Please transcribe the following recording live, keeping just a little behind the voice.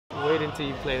good until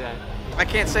you play that. I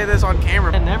can't say this on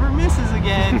camera. It never misses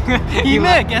again. He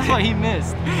missed. Guess what? He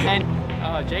missed.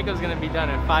 And Jacob's gonna be done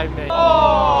in 5 minutes.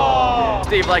 Oh!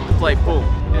 Steve liked to play pool.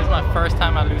 This is my first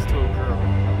time I lose to a girl.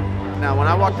 Now, when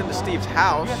I walked into Steve's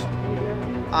house,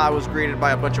 I was greeted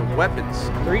by a bunch of weapons.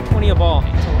 320 a ball.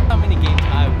 How many games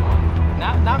I won?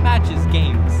 Not matches,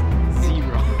 games.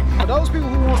 0. For those people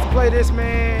who wants to play this,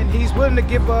 man, he's willing to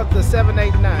give up the 7,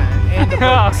 8, 9 and the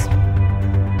books.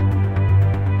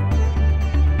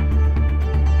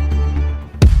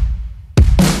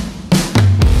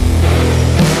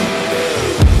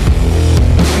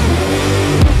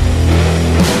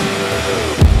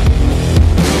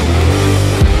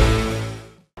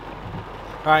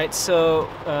 Alright, so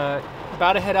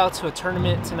about to head out to a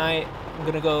tournament tonight. I'm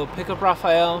gonna go pick up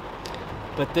Rafael,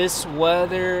 but this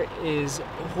weather is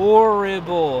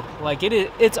horrible. Like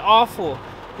it's awful.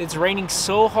 It's raining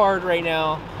so hard right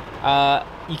now.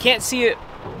 You can't see it,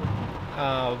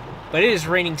 but it is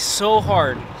raining so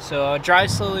hard. So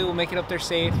drive slowly, we'll make it up there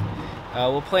safe.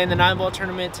 We'll play in the 9-ball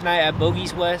tournament tonight at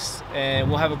Bogies West, and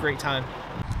we'll have a great time.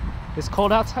 It's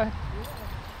cold outside?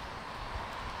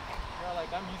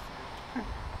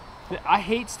 I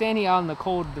hate standing out in the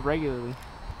cold regularly.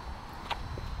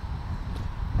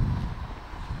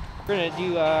 We're gonna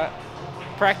do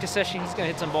practice session. He's gonna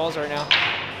hit some balls right now.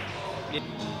 Yeah.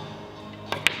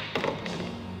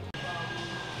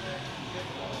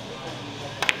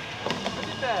 Look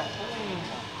at that.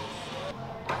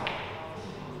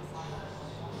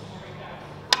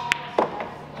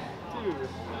 Dude.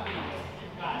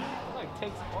 It like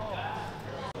takes a ball.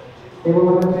 Table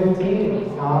number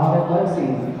 15, Tom and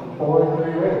Lexi.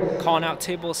 Calling out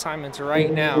table assignments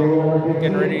right now.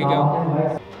 Getting ready to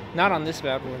go. Not on this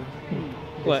bad one.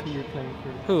 What?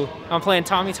 Who? I'm playing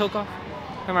Tommy Tokoff?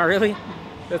 Am I really?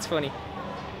 That's funny.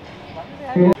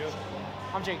 I'm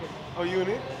Jacob. Oh, you and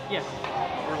me? Yeah.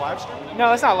 We're live streaming?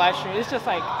 No, it's not live stream. It's just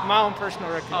like my own personal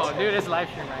record. Oh, dude, it's live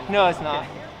stream right now. No, it's not.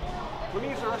 Let me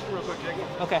use the restroom real quick, Jacob.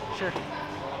 Okay, sure.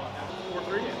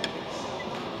 4-3.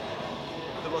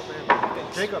 Good luck,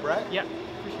 man. Jacob, right? Yeah.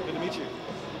 Good to meet you.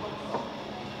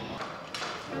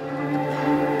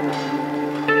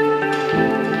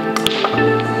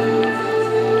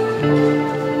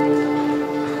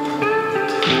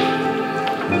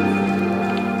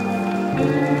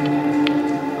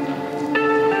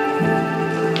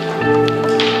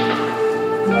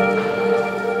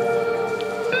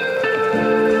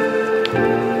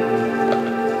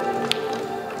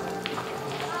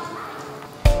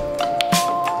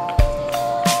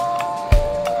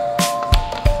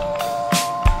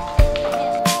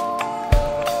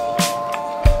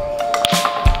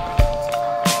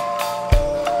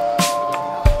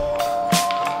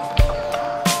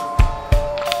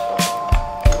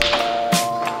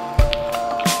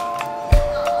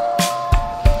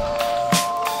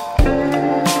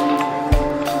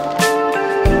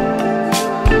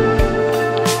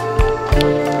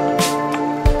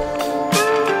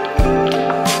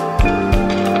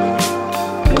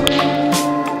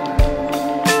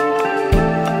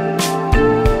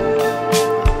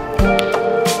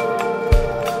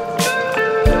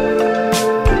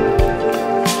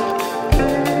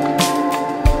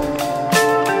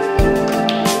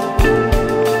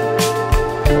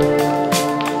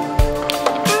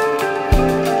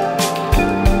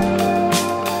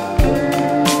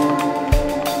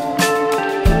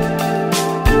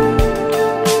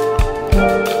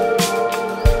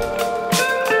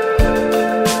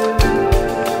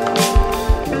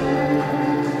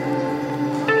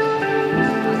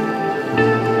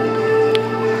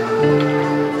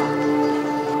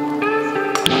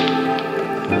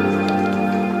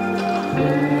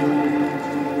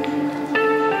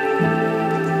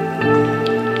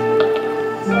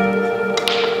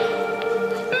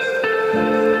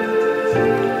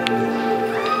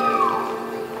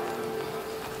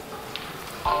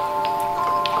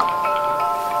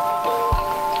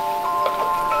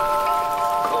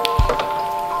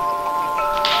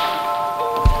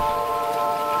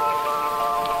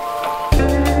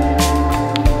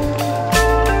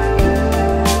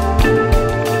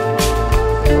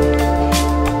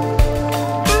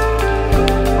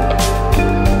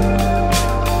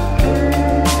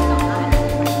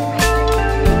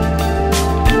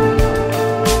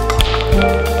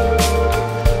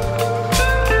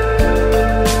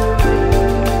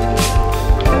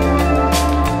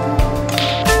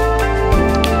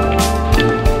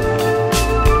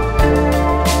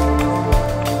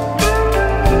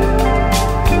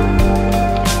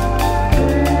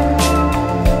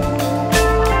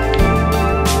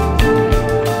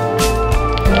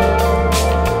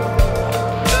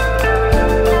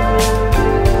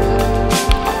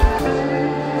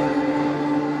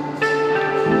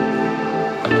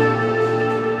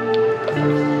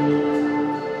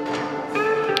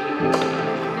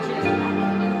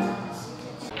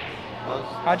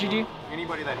 you do?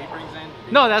 Anybody that he brings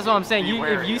in. No, that's what I'm saying. Be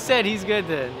wary If you of said he's good,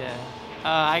 then yeah.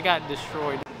 I got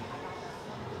destroyed.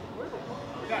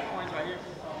 We got coins right here.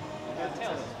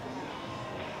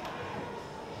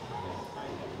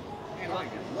 Man, I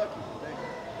get lucky today.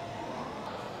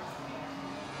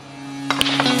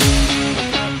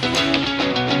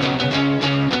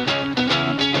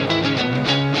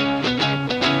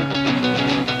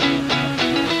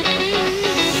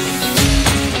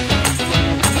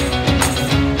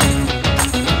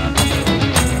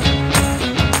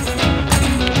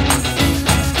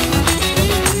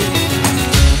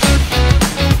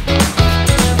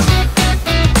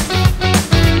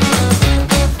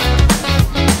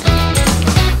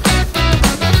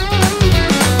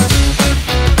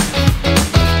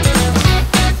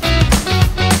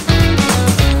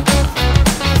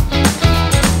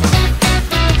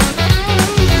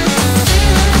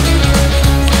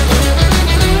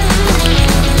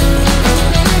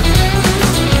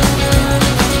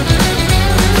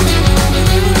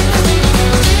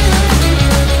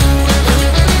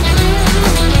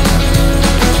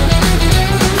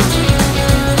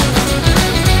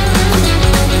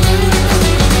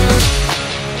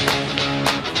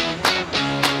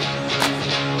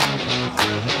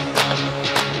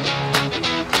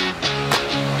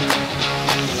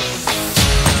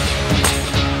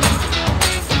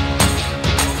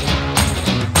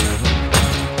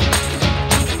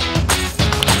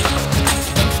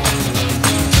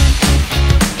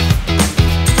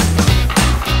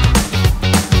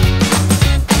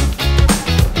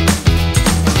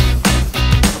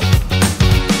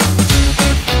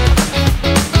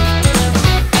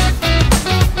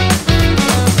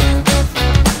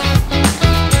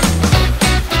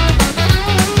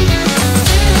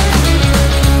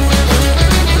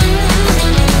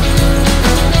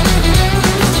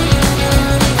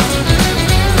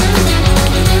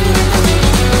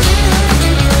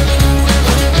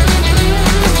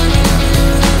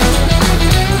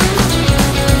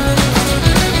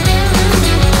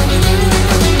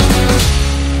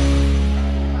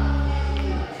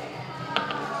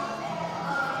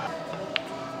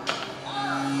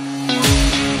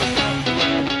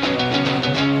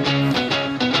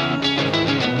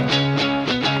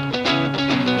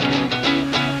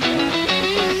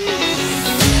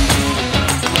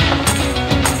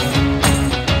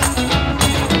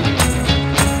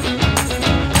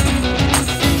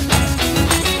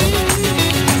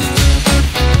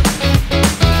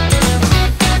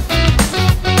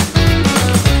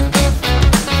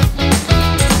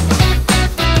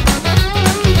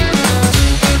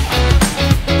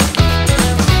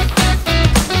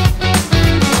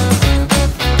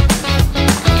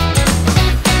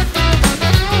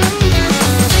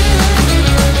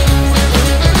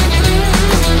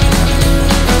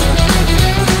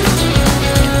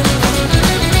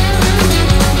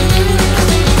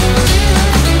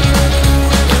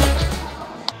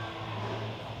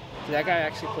 That guy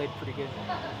actually played pretty good.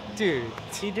 Dude.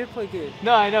 He did play good.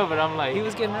 No, I know, but I'm like. He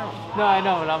was getting out. No, I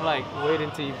know, but I'm like, wait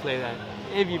until you play that.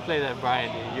 If you play that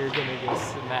Brian, dude, you're gonna get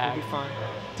smacked. He'll be fine.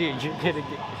 Dude, you're gonna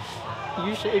get.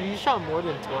 If you shot more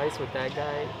than twice with that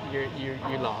guy, you're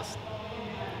lost.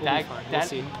 We'll be fine. We'll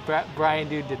see. Brian,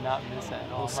 dude, did not miss at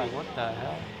all. We'll I'm like, see. what the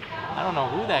hell? I don't know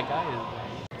who that guy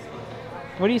is.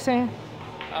 What are you saying?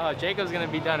 Oh, Jacob's gonna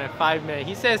be done in 5 minutes.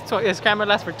 He says his camera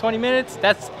lasts for 20 minutes.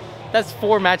 That's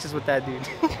 4 matches with that dude.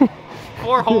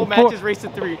 4 whole matches, race to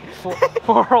 3.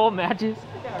 4 whole matches?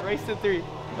 Yeah, race to 3.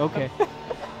 Okay.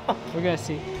 We're gonna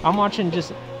see. I'm watching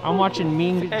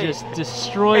Ming just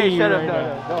destroy you shut right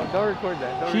up, now. don't record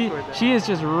that. Don't record that. She is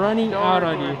just running Don't out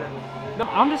on you. record that. No,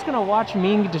 I'm just gonna watch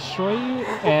Ming destroy you,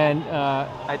 and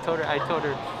I told her,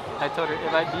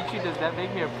 if I beat you, does that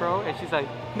make me a pro? And she's like,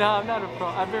 no, I'm not a pro.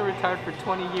 I've been retired for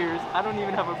 20 years. I don't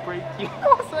even have a break team. I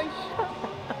was like, shut up.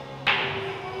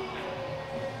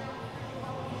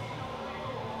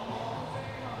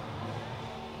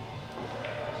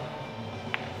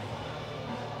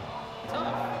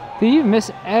 Dude, you miss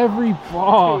every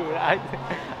ball. Dude, I'm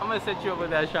gonna set you up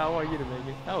with that shot. I want you to make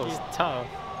it. That was tough.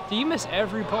 Dude, you miss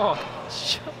every ball.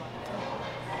 Shut up.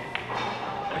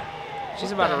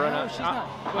 She's about to run out. She's not.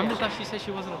 I thought she said she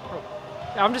wasn't a pro.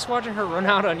 I'm just watching her run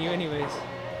out on you anyways.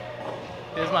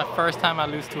 This is my first time I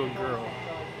lose to a girl.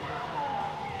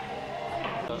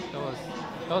 So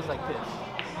it was like this.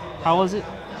 How was it?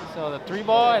 So the 3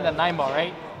 ball and the 9 ball,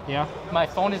 right? Yeah. My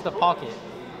phone is the pocket.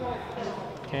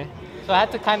 Okay. So I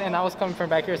had to and I was coming from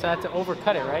back here, so I had to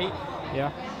overcut it, right?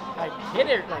 Yeah. I hit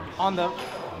it like on the,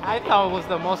 I thought it was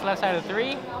the most left side of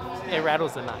 3. It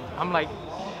rattles the 9. I'm like,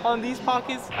 on these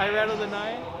pockets, I rattle the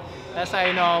 9. That's how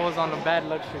you know I was on a bad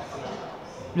luck streak.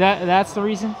 That's the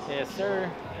reason? Yes, sir.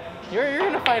 You're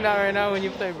gonna find out right now when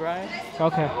you play Brian.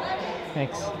 Okay.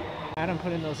 Thanks. Adam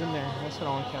putting those in there. That's what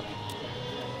I want to capture.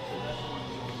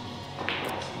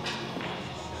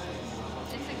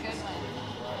 It's a good one.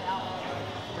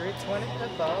 320 the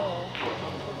ball.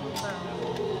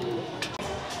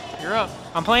 You're up.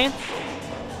 I'm playing?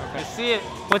 I see it.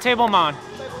 What table am I on?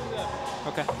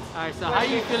 Okay. Alright, so how are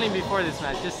you feeling before this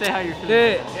match? Just say how you're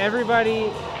feeling. Everybody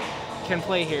can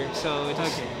play here, so it's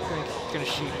gonna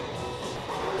shoot.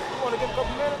 You want to give a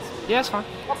couple minutes? Yeah, it's fine.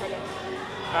 Okay.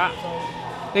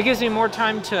 It gives me more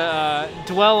time to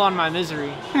dwell on my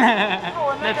misery.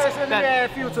 Oh, in that case, let me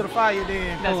add fuel to the fire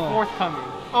then. That's forthcoming.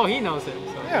 Oh, he knows it.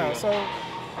 So. Yeah, so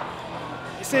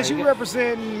since you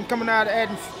representing coming out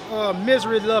adding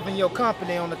misery, love in your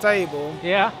company on the table,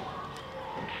 Yeah.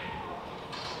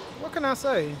 what can I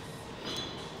say?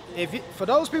 For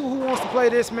those people who wants to play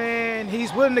this, man,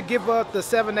 he's willing to give up the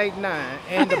 789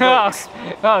 and the breaks.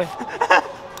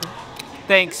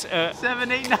 Thanks.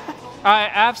 7, 8, 9. I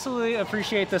absolutely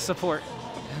appreciate the support.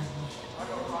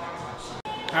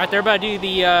 All right, they're about to do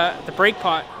the break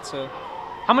pot. So,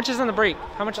 how much is in the break?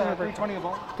 How much is in the break? 320 a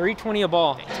ball. 320 a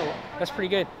ball. So that's pretty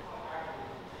good.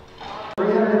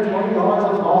 $320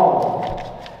 a ball.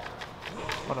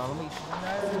 Hold on,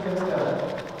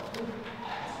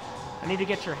 I need to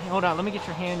get your. Hold on, let me get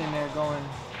your hand in there going.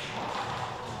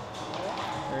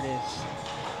 There it is.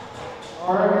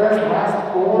 RMS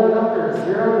last 4 numbers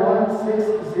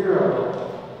 0160.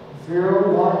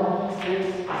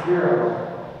 0160.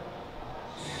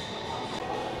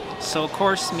 So of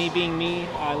course, me being me,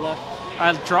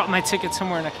 I dropped my ticket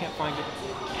somewhere and I can't find it.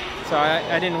 So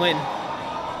I didn't win.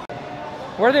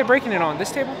 Where are they breaking it on?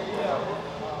 This table?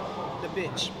 The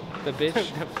bitch. The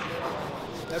bitch?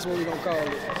 That's what we're gonna call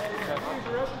it.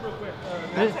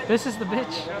 This is the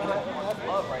bitch.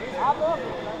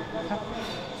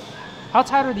 How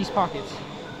tight are these pockets?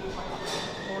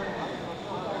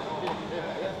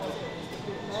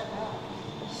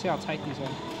 See how tight these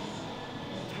are.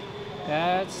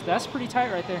 That's pretty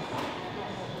tight right there.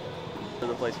 To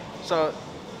the place. So,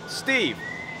 Steve,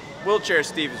 Wheelchair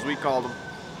Steve, as we called him.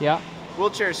 Yeah.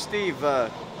 Wheelchair Steve,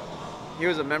 he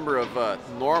was a member of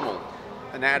Normal,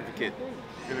 an advocate.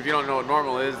 And if you don't know what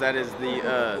Normal is, that is the,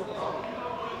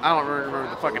 I don't remember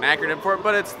the fucking acronym for it,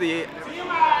 but it's the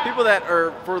people that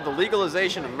are for the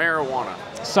legalization of marijuana.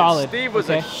 Solid. And Steve was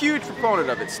a huge proponent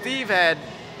of it. Steve had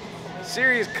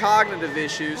serious cognitive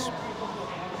issues,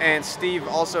 and Steve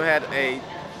also had a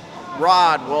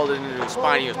rod welded into his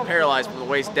spine. He was paralyzed from the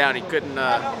waist down. He couldn't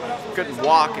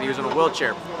walk, and he was in a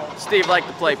wheelchair. Steve liked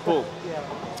to play pool.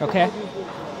 Okay.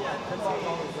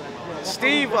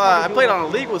 Steve, I played on a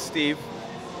league with Steve,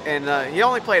 and he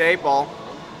only played 8-ball,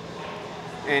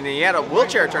 and he had a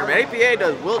wheelchair tournament. APA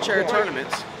does wheelchair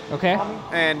tournaments, Okay.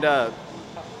 and it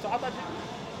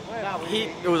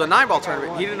was a 9-ball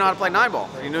tournament. He didn't know how to play 9-ball.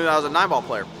 He knew I was a 9-ball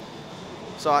player.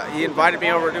 So he invited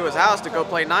me over to his house to go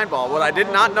play 9-ball. What I did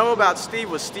not know about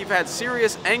Steve was Steve had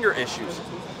serious anger issues.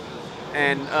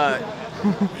 And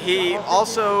he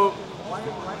also,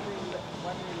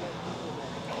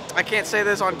 I can't say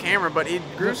this on camera, but he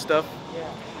grew stuff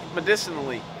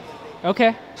medicinally.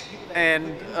 Okay.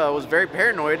 And was very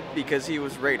paranoid because he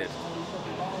was raided.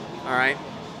 All right?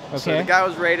 Okay. So the guy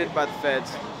was raided by the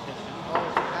feds.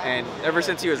 And ever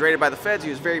since he was raided by the feds, he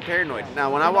was very paranoid.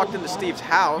 Now, when I walked into Steve's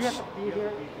house,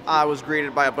 I was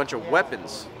greeted by a bunch of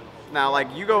weapons. Now, like,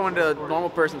 you go into a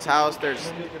normal person's house,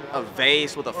 there's a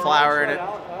vase with a flower in it.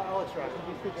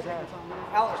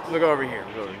 Look over here.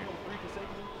 Look over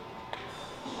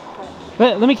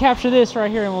here. Let me capture this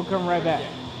right here and we'll come right back.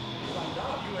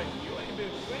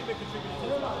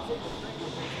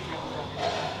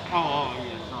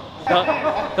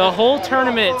 The whole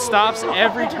tournament stops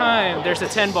every time there's a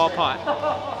 10-ball pot.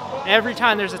 Every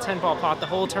time there's a 10-ball pot, the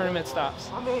whole tournament stops.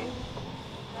 I mean,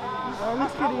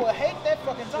 I would hate that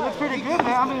fucking time. It looks pretty good,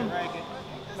 man. I mean,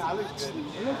 it looks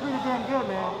pretty damn good,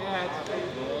 man.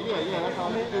 Yeah, that's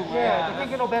all it do, man. Yeah, you can't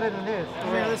get no better than this.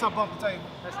 Yeah, let's up off the table.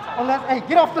 Unless, hey,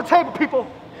 get off the table, people.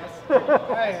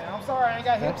 Hey, I'm sorry, I ain't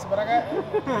got hips, but I got.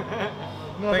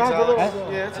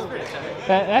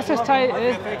 That's just tight.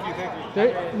 Thank you.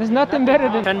 There's nothing better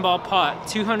than 10-ball pot.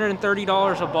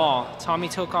 $230 a ball. Tommy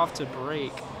took off to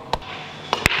break.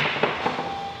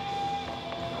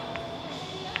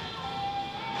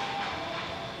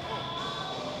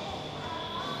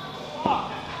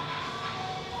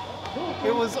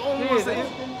 It was almost,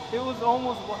 it was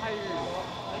almost wired.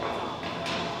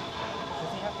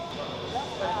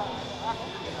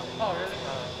 Oh, really?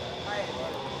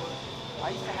 I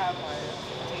used to have my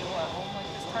table at home like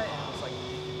this tight, and it was like,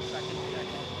 I couldn't.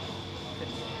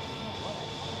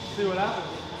 See what happens.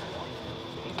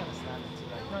 He's gonna snap it to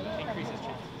like increase his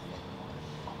chance.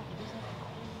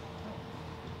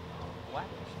 What?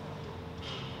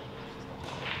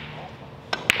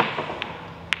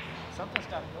 Something's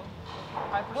gotta go.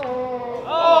 5%.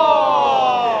 Oh!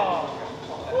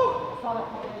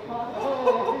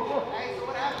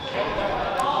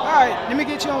 All right, let me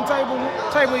get you on table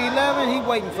 11. He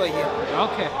waiting for you.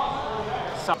 Okay.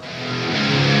 So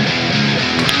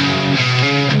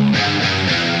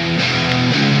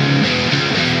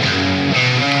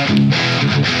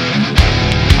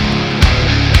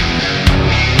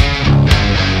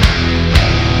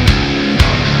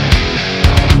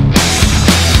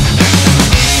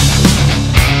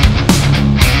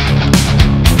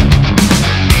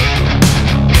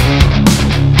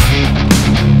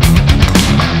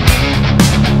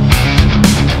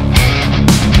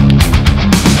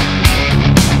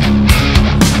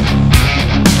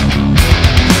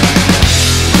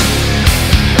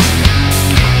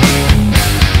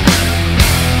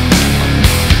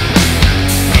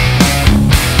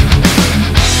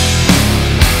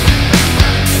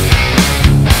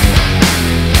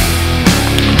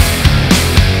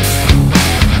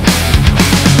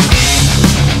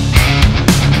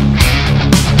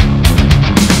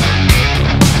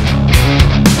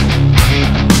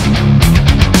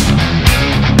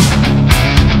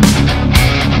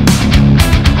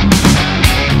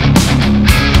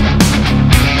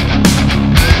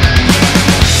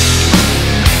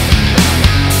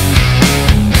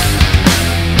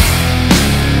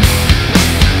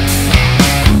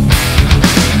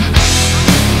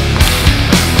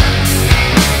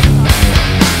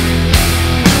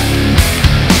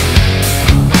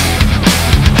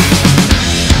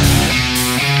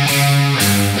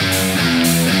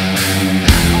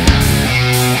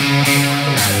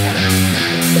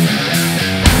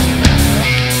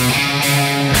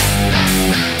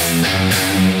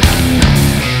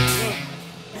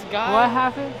what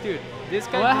happened? Dude, this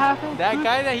guy. What happened? That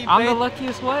guy that he I'm played. the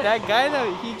luckiest what? That guy that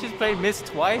he just played missed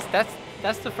twice.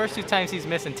 That's the first 2 times he's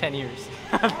missed in 10 years.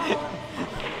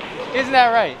 Isn't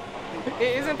that right?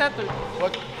 Isn't that the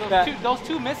what? Those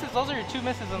two misses. Those are your 2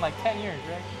 misses in like 10 years,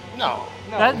 right? No.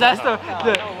 No. That's no,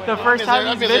 the first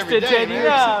time he's missed in 10 years.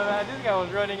 Yeah, man, this guy was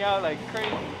running out like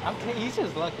crazy. He's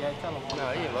just lucky. I tell him. No,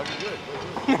 he ain't lucky good.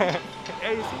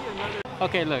 Hey, you see another?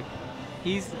 Okay, look.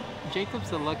 Jacob's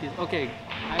the luckiest. Okay,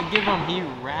 I give him, he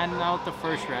ran out the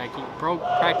first rack. He broke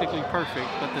practically perfect.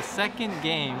 But the second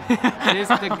game,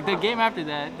 the game after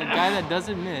that, the guy that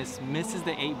doesn't misses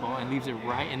the 8 ball and leaves it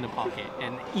right in the pocket.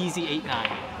 An easy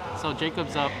 8-9. So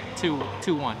Jacob's up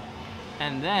 2-1.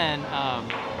 And then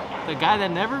the guy that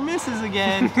never misses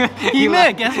again, he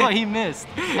missed. Guess what? He missed.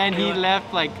 And he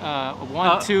left like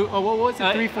 1, 2, what was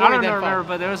it? 3, 4. I don't remember,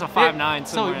 but there was a 5-9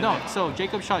 somewhere. So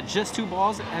Jacob shot just 2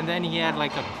 balls, and then he had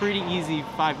like a pretty easy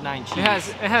 5-9 cheese.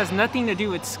 It has nothing to do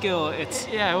with skill. It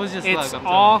was just luck. It's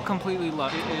all completely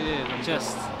luck. It is.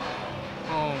 Just.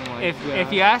 Oh my If god.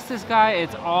 if you ask this guy,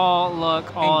 it's all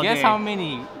luck all and guess day. how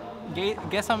many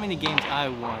games I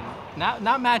won?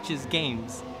 Not matches,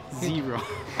 games. 0.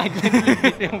 I literally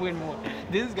didn't win more.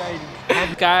 This guy.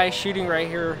 That guy shooting right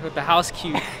here with the house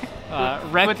cue.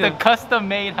 Wrecked With the him.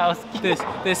 custom-made house cue.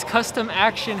 This custom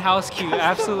action house cue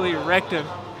absolutely wrecked him.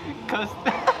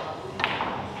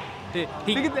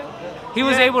 He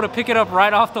was able to pick it up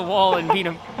right off the wall and beat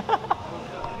him.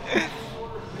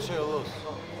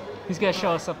 He's gonna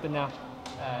show us something now.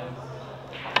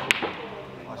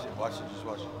 Watch it, just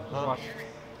watch it. Watch.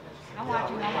 I'm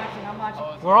watching.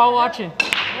 We're all watching.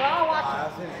 We're all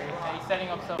watching. He's setting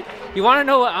up something. You want to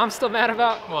know what I'm still mad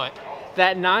about? What?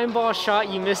 That 9-ball shot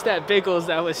you missed at Biggles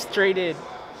that was straight in.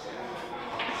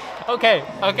 Okay,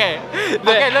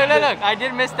 look. I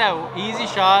did miss that easy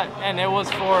shot, and it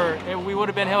was we would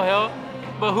have been hill.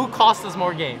 But who cost us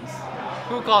more games?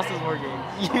 Who cost us more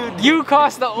games? You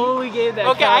cost the only game that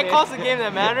Okay, counted. I cost the game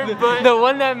that mattered, but the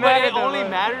one that mattered. But it only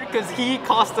mattered because he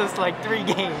cost us like 3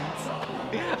 games.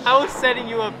 I was setting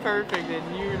you up perfect,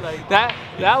 and you were like that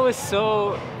was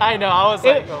so. I know. I was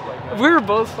like, oh my god. We were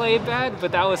both playing bad,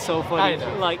 but that was so funny. I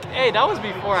know. Like, hey, that was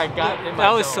before I got in my zone.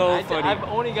 That was so funny. I've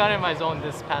only got in my zone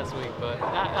this past week, but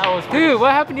that was. Dude,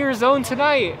 what happened to your zone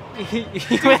tonight? You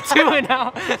went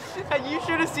 2-0. You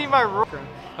should have seen my roll.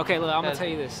 Okay, look, I'm gonna tell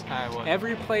you this. Alright, what?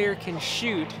 Every player can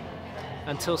shoot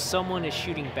until someone is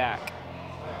shooting back.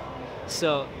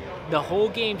 So the whole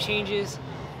game changes.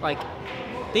 Like,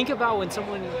 think about when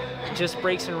someone just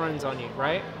breaks and runs on you,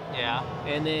 right? Yeah.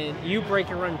 And then you break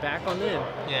and run back on them.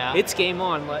 Yeah. It's game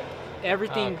on. Like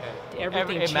everything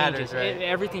changes. It matters, right?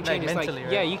 Everything Like changes. mentally,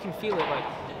 like right? yeah, you can feel it. Like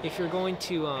if you're going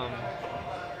to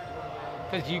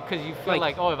Cause you feel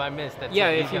like, oh, if I missed, that's yeah,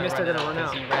 it. if you missed, they're gonna run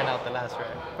out. He ran out the last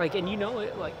rack. Like, and you know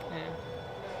it, like.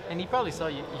 Yeah. And he probably saw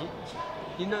you.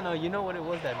 You know what it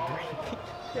was, that break.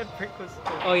 That break was.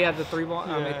 Oh yeah, the 3 ball.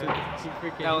 Yeah, I made three. he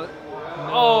freaking. That was,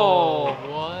 No, oh,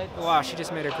 what? wow, she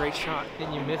just made a great shot.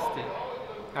 And you missed it.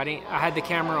 I had the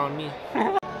camera on me.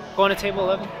 Going to table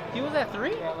 11. He was at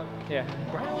 3? Yeah.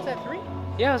 Brian was at 3?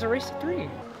 Yeah, it was a race to 3.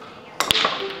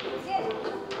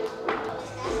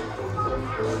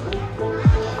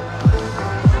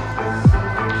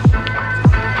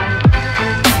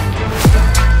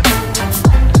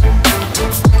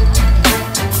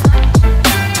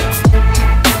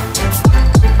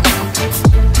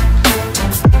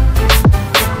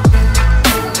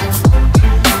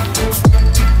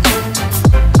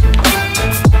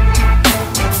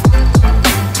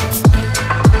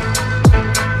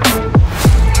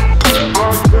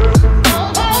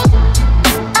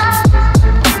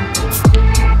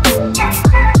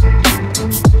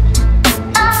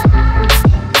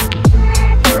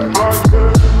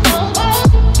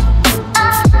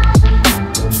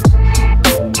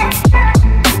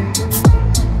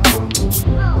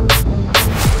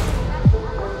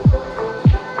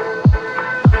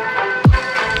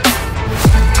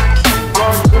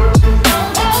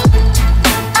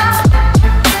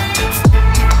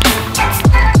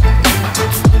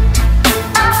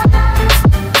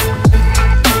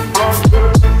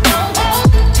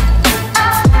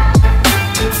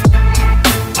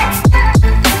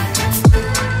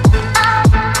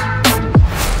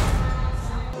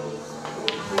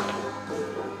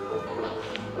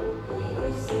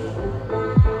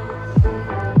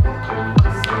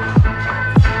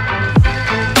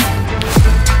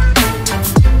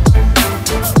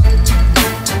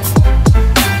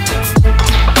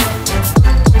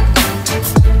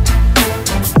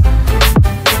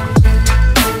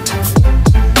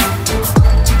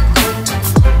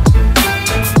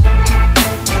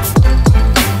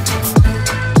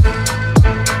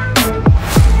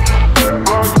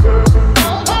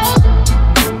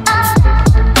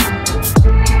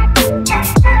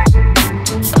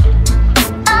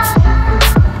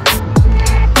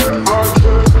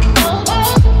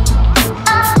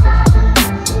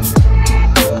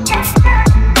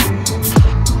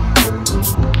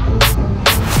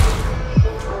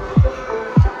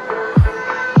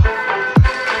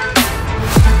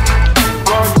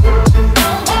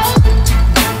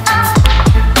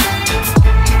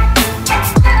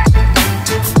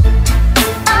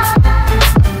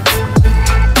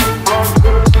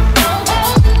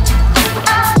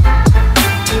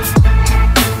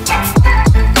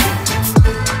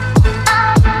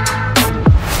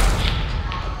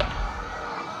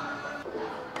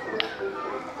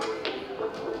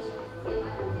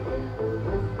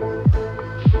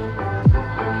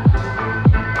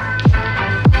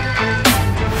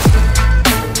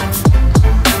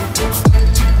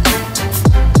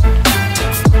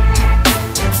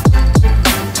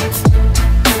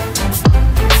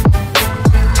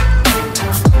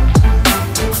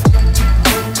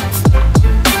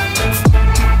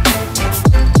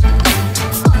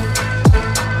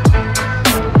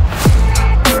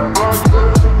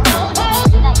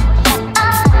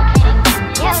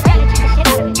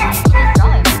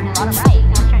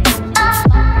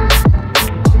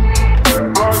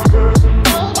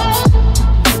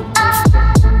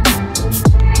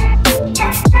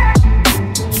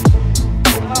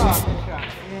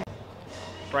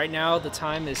 Right now the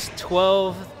time is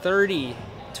 12:30.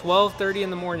 12:30 in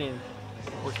the morning.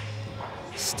 We're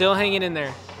still hanging in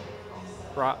there.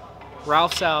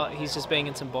 Ralph's out. He's just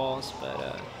banging some balls,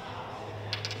 but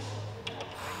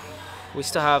we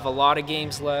still have a lot of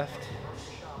games left.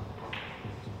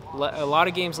 A lot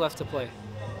of games left to play.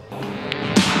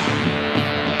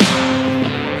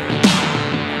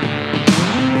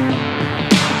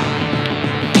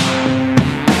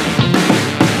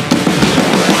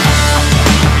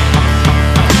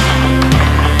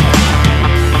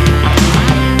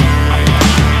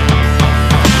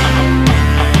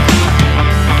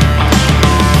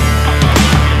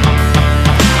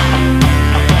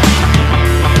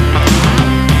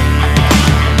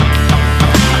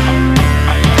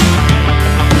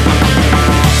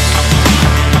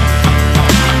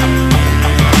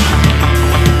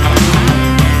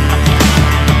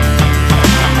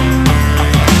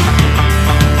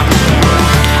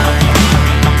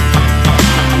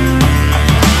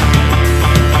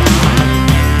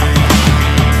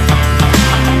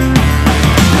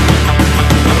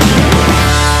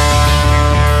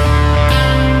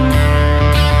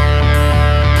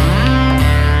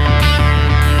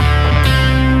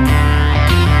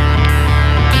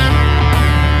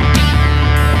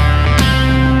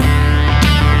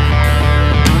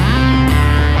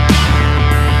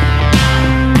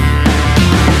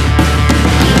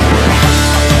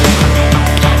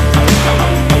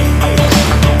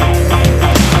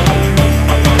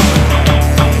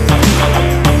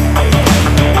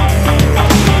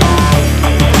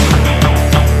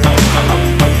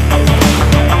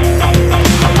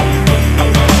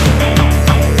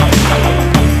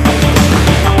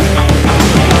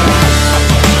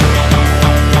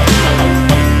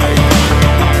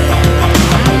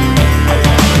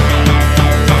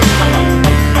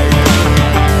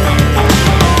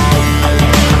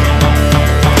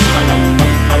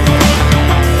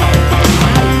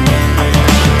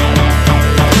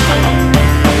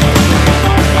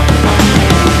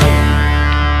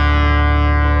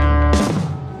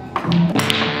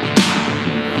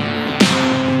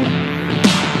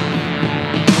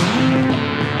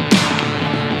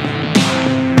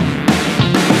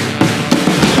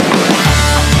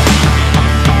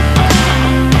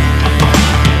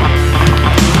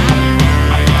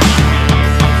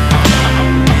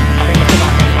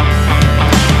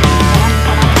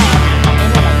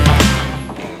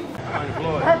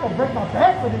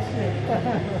 back for this shit.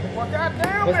 Well,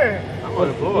 goddamn it. I'm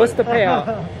unemployed. What's the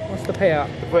payout? What's the payout?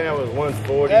 The payout was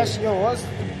 140. That's yours.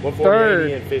 140,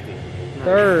 Third. 80, and 50.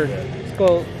 Third. Let's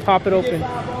go pop it open.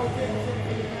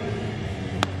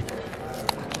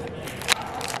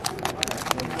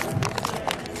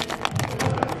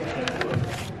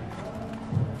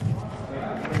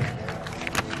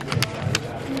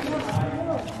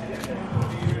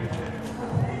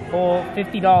 Full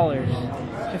 $50.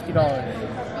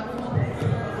 $50.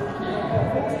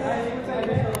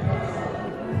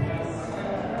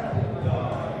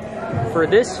 For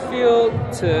this field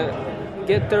to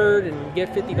get third and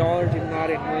get $50 and not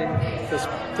and win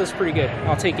feels pretty good.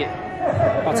 I'll take it.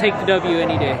 I'll take the W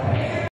any day.